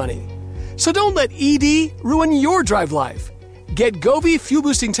 Lots of money. So don't let ED ruin your drive life. Get Gobi Fuel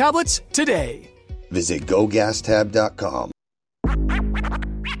Boosting Tablets today. Visit GoGasTab.com.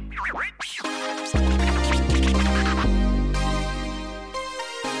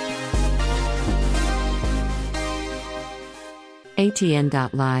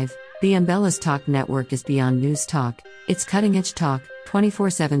 ATN.live. The Umbella's Talk Network is beyond news talk. It's cutting-edge talk,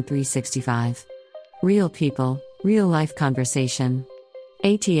 24/7, 365. Real people, real-life conversation.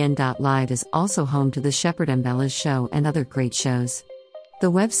 ATN.live is also home to the Shepherd and Bella's show and other great shows.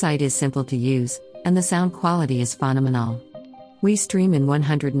 The website is simple to use, and the sound quality is phenomenal. We stream in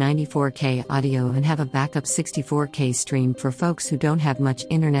 194K audio and have a backup 64K stream for folks who don't have much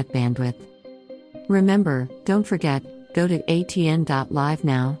internet bandwidth. Remember, don't forget, go to atn.live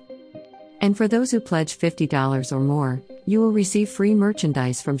now. And for those who pledge $50 or more, you will receive free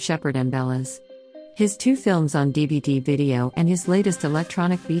merchandise from Shepherd Embellas. His 2 films on DVD video and his latest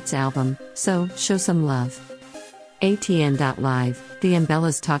Electronic Beats album, so show some love. atn.live, the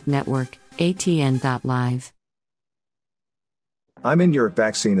Embellas Talk Network, atn.live. I'm in Your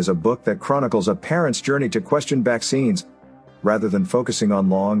Vaccine is a book that chronicles a parent's journey to question vaccines. Rather than focusing on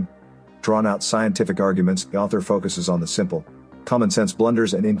long, drawn-out scientific arguments, the author focuses on the simple, common-sense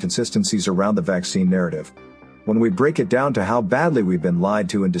blunders and inconsistencies around the vaccine narrative. When we break it down to how badly we've been lied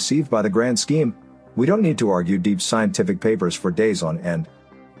to and deceived by the grand scheme, we don't need to argue deep scientific papers for days on end.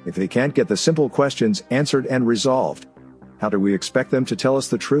 If they can't get the simple questions answered and resolved, how do we expect them to tell us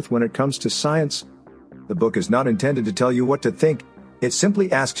the truth when it comes to science? The book is not intended to tell you what to think. It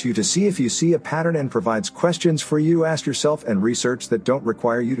simply asks you to see if you see a pattern and provides questions for you to ask yourself and research that don't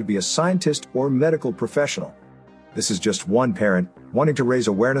require you to be a scientist or medical professional. This is just one parent wanting to raise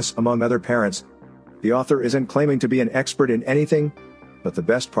awareness among other parents. The author isn't claiming to be an expert in anything, but the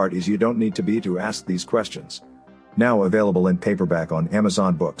best part is you don't need to be to ask these questions. Now available in paperback on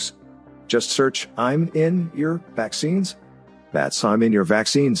Amazon Books. Just search I'm in Your Vaccines. That's I'm in Your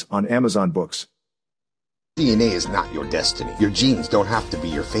Vaccines on Amazon Books. DNA is not your destiny. Your genes don't have to be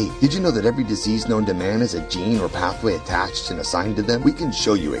your fate. Did you know that every disease known to man has a gene or pathway attached and assigned to them? We can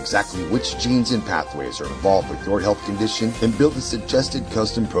show you exactly which genes and pathways are involved with your health condition and build a suggested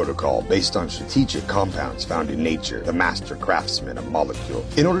custom protocol based on strategic compounds found in nature, the master craftsman of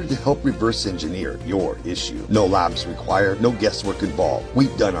molecules, in order to help reverse engineer your issue. No labs required, no guesswork involved.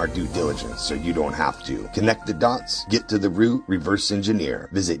 We've done our due diligence so you don't have to. Connect the dots, get to the root, reverse engineer.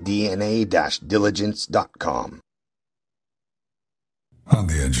 Visit dna-diligence.com. On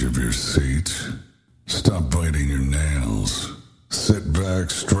the edge of your seat, stop biting your nails. Sit back,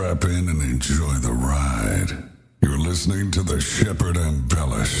 strap in, and enjoy the ride. You're listening to the Shepherd and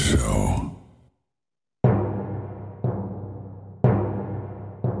Bella Show.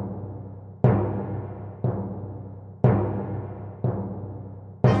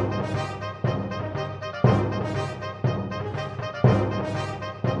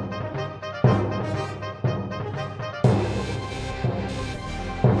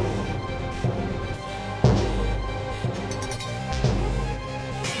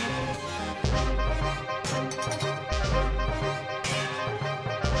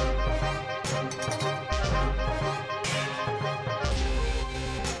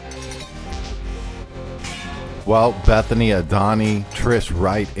 Well, Bethany, Adani, Trish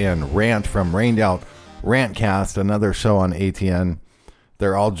Wright, and Rant from Rained Out Rantcast, another show on ATN.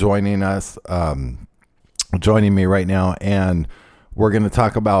 They're all joining us, joining me right now, and we're going to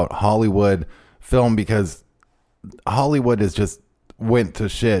talk about Hollywood film because Hollywood is just went to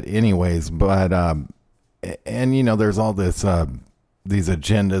shit anyways. But and you know, there's all this these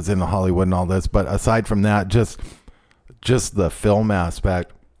agendas in Hollywood and all this. But aside from that, just the film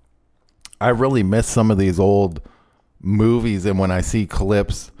aspect. I really miss some of these old movies, and when I see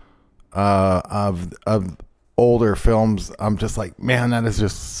clips of older films, I'm just like, man, that is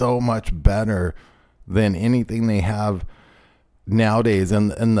just so much better than anything they have nowadays.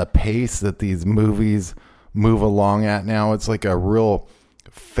 And the pace that these movies move along at now, it's like a real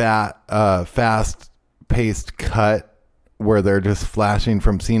fast-paced cut where they're just flashing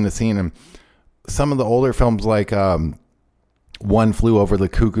from scene to scene. And some of the older films, like One Flew Over the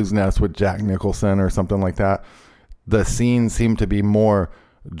Cuckoo's Nest with Jack Nicholson or something like that, the scenes seem to be more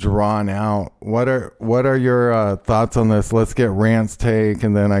drawn out. What are your thoughts on this? Let's get Rant's take,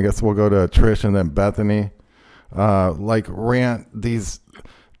 and then I guess we'll go to Trish and then Bethany. Like Rant, they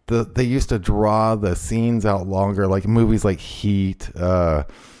used to draw the scenes out longer, like movies like Heat,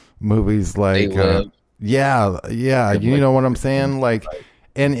 movies like yeah, you know what I'm saying? Like,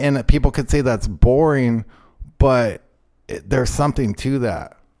 and people could say that's boring, but there's something to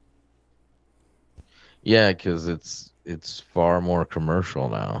that. Yeah, because it's far more commercial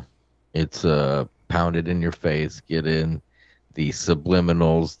now. It's pounded in your face. Get in the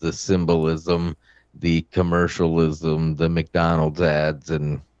subliminals, the symbolism, the commercialism, the McDonald's ads,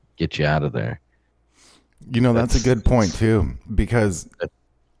 and get you out of there. You know, that's a good point too, because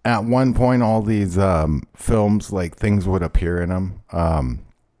at one point all these films, like, things would appear in them,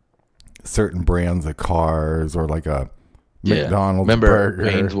 certain brands of cars or like a McDonald's burger.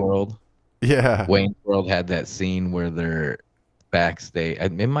 Wayne's World? Yeah. Wayne's World had that scene where they're backstage.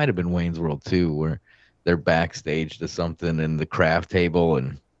 It might have been Wayne's World too, where they're backstage to something in the craft table,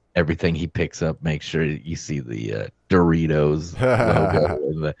 and everything he picks up makes sure you see the Doritos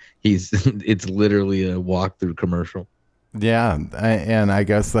logo. It's literally a walkthrough commercial. Yeah, and I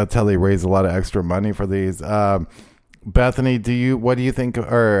guess that's how they raise a lot of extra money for these. Bethany, what do you think,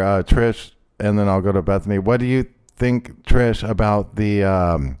 or Trish, and then I'll go to Bethany. What do you think, Trish, about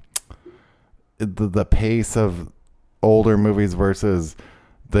the pace of older movies versus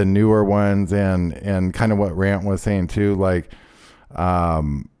the newer ones, and kind of what Rant was saying too, like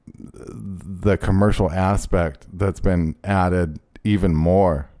the commercial aspect that's been added even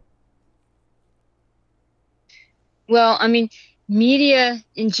more? Well, I mean, media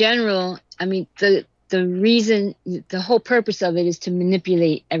in general, I mean, the reason, the whole purpose of it is to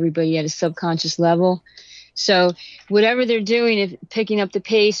manipulate everybody at a subconscious level. So whatever they're doing, if picking up the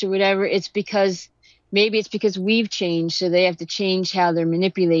pace or whatever, it's because we've changed, so they have to change how they're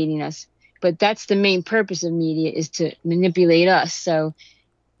manipulating us. But that's the main purpose of media, is to manipulate us. So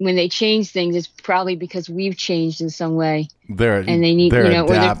when they change things, it's probably because we've changed in some way. And they need, or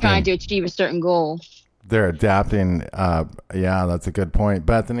they're trying to achieve a certain goal. They're adapting. Yeah, that's a good point.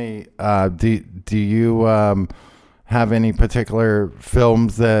 Bethany, do you have any particular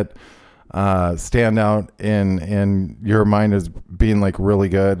films that stand out in your mind as being like really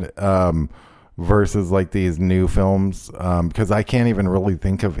good versus like these new films? Because I can't even really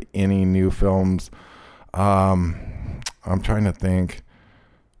think of any new films. I'm trying to think.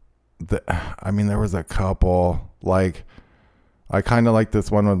 There was a couple. Like, I kind of like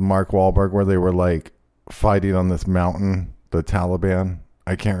this one with Mark Wahlberg where they were like fighting on this mountain, the Taliban.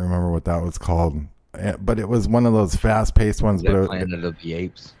 I can't remember what that was called, but it was one of those fast-paced ones. But Planet of the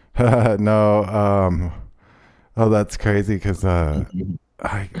Apes. No. Oh, that's crazy because it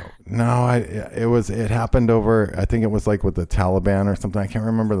happened over. I think it was like with the Taliban or something. I can't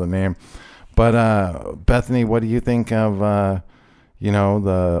remember the name. But Bethany, what do you think of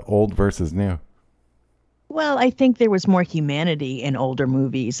the old versus new? Well, I think there was more humanity in older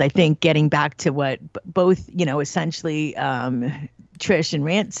movies. I think getting back to what both, essentially Trish and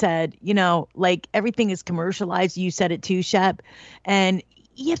Rant said, like everything is commercialized. You said it too, Shep. And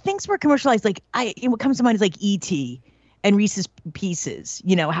yeah, things were commercialized. Like what comes to mind is like E.T. and Reese's Pieces,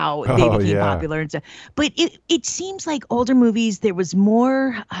 how they became popular and stuff. But it seems like older movies, there was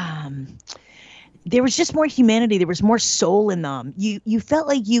more, there was just more humanity. There was more soul in them. You felt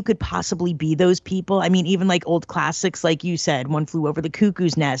like you could possibly be those people. I mean, even like old classics, like you said, One Flew Over the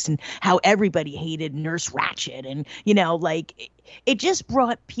Cuckoo's Nest, and how everybody hated Nurse Ratched. And, like it just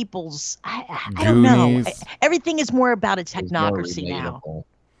brought people's, I don't know. Everything is more about a technocracy now.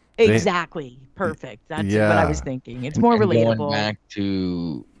 Exactly. Perfect. That's what I was thinking. It's more relatable. Going back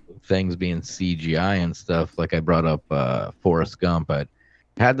to things being CGI and stuff, like I brought up Forrest Gump, but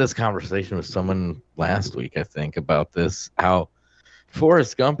had this conversation with someone last week, I think, about this, how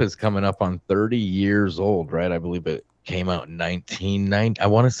Forrest Gump is coming up on 30 years old, right? I believe it came out in 1990. I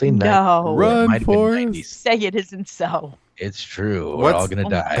want to say no. Run, Forrest. Say it isn't so. It's true. We're all going to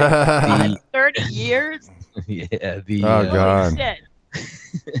die. 30 years? Yeah. Oh, God.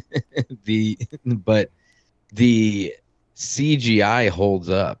 But the CGI holds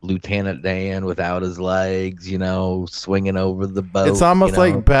up. Lieutenant Dan without his legs, swinging over the boat. It's almost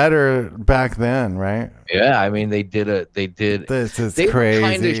like better back then, right? Yeah, I mean they did. This is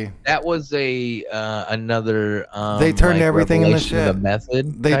crazy. That was another. They turned everything into shit. The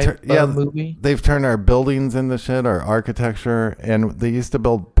method. Movie. They've turned our buildings into shit, our architecture, and they used to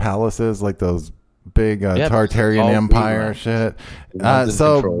build palaces like those big Tartarian Empire shit.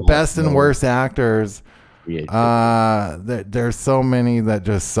 So best and worst actors. There's so many that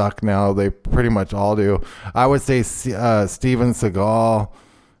just suck now. They pretty much all do. I would say Steven Seagal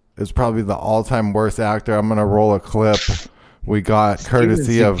is probably the all-time worst actor. I'm gonna roll a clip. We got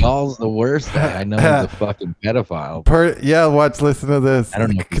courtesy of Seagal's the worst. I know he's a fucking pedophile. Listen to this. I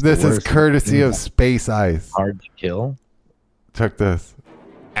don't know. This is courtesy of Space Ice. Hard to kill. Check this.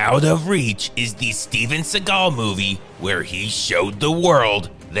 Out of Reach is the Steven Seagal movie where he showed the world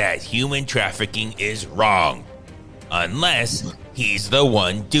that human trafficking is wrong, unless he's the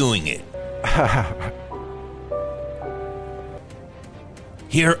one doing it.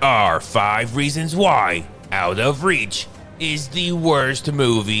 Here are 5 reasons why Out of Reach is the worst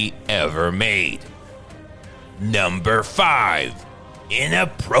movie ever made. Number 5,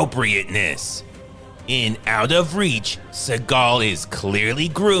 inappropriateness. In Out of Reach, Seagal is clearly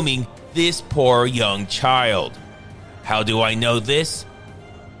grooming this poor young child. How do I know this?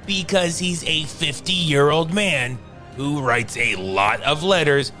 Because he's a 50-year-old man who writes a lot of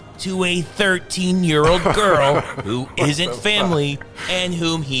letters to a 13-year-old girl who isn't family and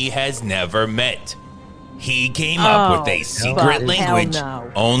whom he has never met. He came up with a secret language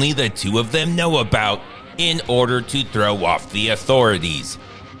only the two of them know about in order to throw off the authorities.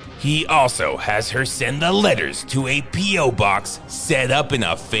 He also has her send the letters to a P.O. box set up in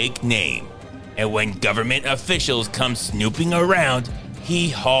a fake name. And when government officials come snooping around, he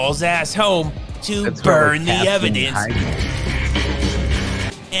hauls ass home to burn the evidence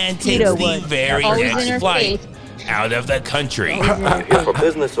and takes the very next flight out of the country. Here for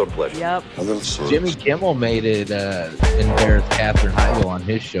business or pleasure? Yep. Jimmy Kimmel made it embarrass Katherine Heigl on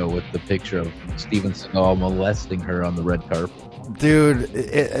his show with the picture of Steven Seagal molesting her on the red carpet. Dude,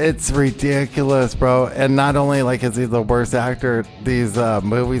 it's ridiculous, bro. And not only like is he the worst actor, these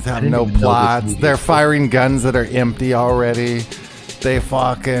movies have no plots. They're firing guns that are empty already. They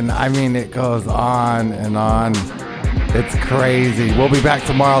fucking, I mean, it goes on and on. It's crazy. We'll be back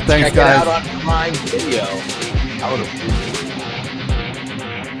tomorrow. Thanks, Check guys. it out on Prime Video.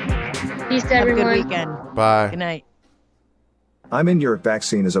 Peace, Have a everyone. good weekend. Bye. Good night. I'm in Your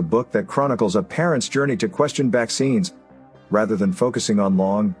Vaccine is a book that chronicles a parent's journey to question vaccines. Rather than focusing on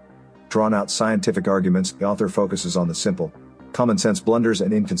long, drawn-out scientific arguments, the author focuses on the simple, common-sense blunders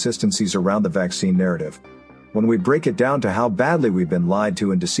and inconsistencies around the vaccine narrative. When we break it down to how badly we've been lied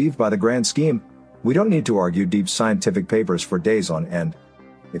to and deceived by the grand scheme, we don't need to argue deep scientific papers for days on end.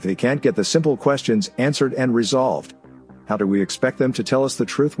 If they can't get the simple questions answered and resolved, how do we expect them to tell us the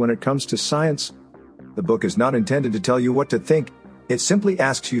truth when it comes to science? The book is not intended to tell you what to think. It simply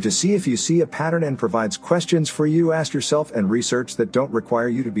asks you to see if you see a pattern and provides questions for you to ask yourself and research that don't require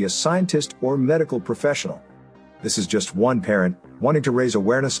you to be a scientist or medical professional. This is just one parent wanting to raise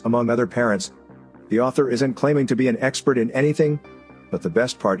awareness among other parents. The author isn't claiming to be an expert in anything, but the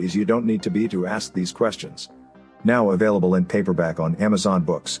best part is you don't need to be to ask these questions. Now available in paperback on Amazon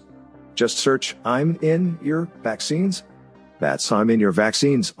Books. Just search I'm in Your Vaccines. That's I'm in Your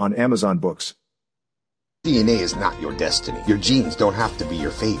Vaccines on Amazon Books. DNA is not your destiny. Your genes don't have to be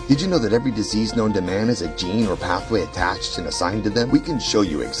your fate. Did you know that every disease known to man is a gene or pathway attached and assigned to them? We can show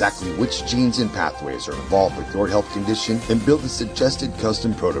you exactly which genes and pathways are involved with your health condition and build a suggested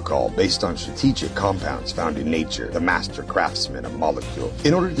custom protocol based on strategic compounds found in nature, the master craftsman of molecules,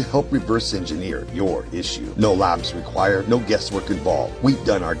 in order to help reverse engineer your issue. No labs required, no guesswork involved. We've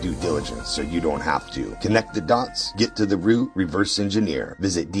done our due diligence so you don't have to. Connect the dots, get to the root, reverse engineer.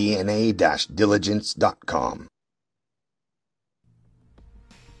 Visit dna-diligence.com.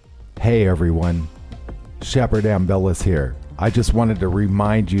 Hey everyone, Shepard Ambellas here. I just wanted to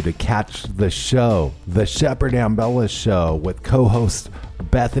remind you to catch the show, The Shepard Ambellas Show, with co-hosts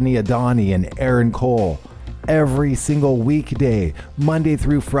Bethany Adani and Aaron Cole, every single weekday, Monday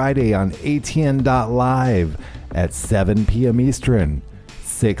through Friday on ATN.live at 7 p.m. Eastern,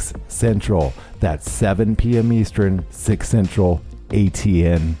 6 Central. That's 7 p.m. Eastern, 6 Central,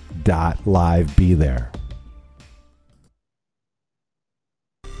 ATN.live. Be there.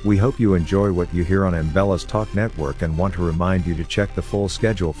 We hope you enjoy what you hear on Ambellas Talk Network and want to remind you to check the full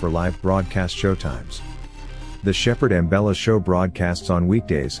schedule for live broadcast showtimes. The Shepard Ambellas Show broadcasts on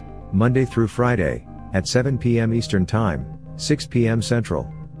weekdays, Monday through Friday, at 7 p.m. Eastern Time, 6 p.m.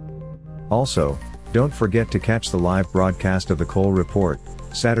 Central. Also, don't forget to catch the live broadcast of the Cole Report,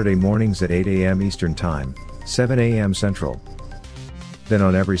 Saturday mornings at 8 a.m. Eastern Time, 7 a.m. Central. Then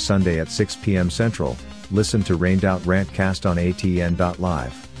on every Sunday at 6 p.m. Central, listen to Rained Out Rantcast on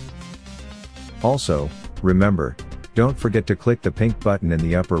ATN.live. Also, remember, don't forget to click the pink button in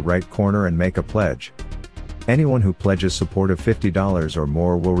the upper right corner and make a pledge. Anyone who pledges support of $50 or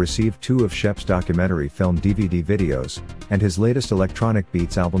more will receive 2 of Shep's documentary film DVD videos, and his latest electronic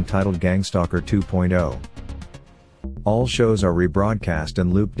beats album titled Gangstalker 2.0. All shows are rebroadcast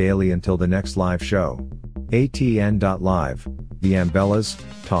and looped daily until the next live show. ATN.live, the Ambellas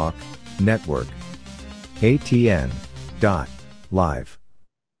Talk Network. ATN.live.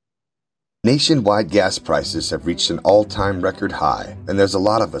 Nationwide gas prices have reached an all-time record high, and there's a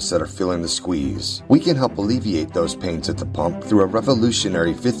lot of us that are feeling the squeeze. We can help alleviate those pains at the pump through a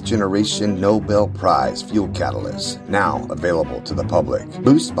revolutionary 5th-generation Nobel Prize fuel catalyst, now available to the public.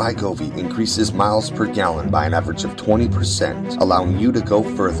 Boost by Govee increases miles per gallon by an average of 20%, allowing you to go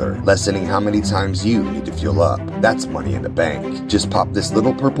further, lessening how many times you need to fuel up. That's money in the bank. Just pop this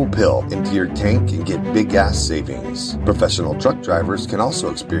little purple pill into your tank and get big gas savings. Professional truck drivers can also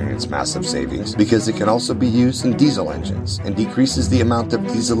experience massive savings because it can also be used in diesel engines and decreases the amount of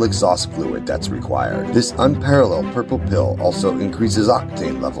diesel exhaust fluid that's required. This unparalleled purple pill also increases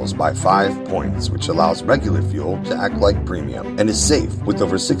octane levels by 5 points, which allows regular fuel to act like premium and is safe with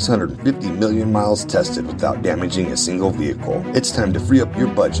over 650 million miles tested without damaging a single vehicle. It's time to free up your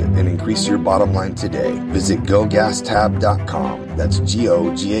budget and increase your bottom line today. Visit GoGasTab.com. That's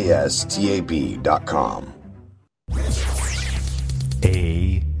GoGasTab.com.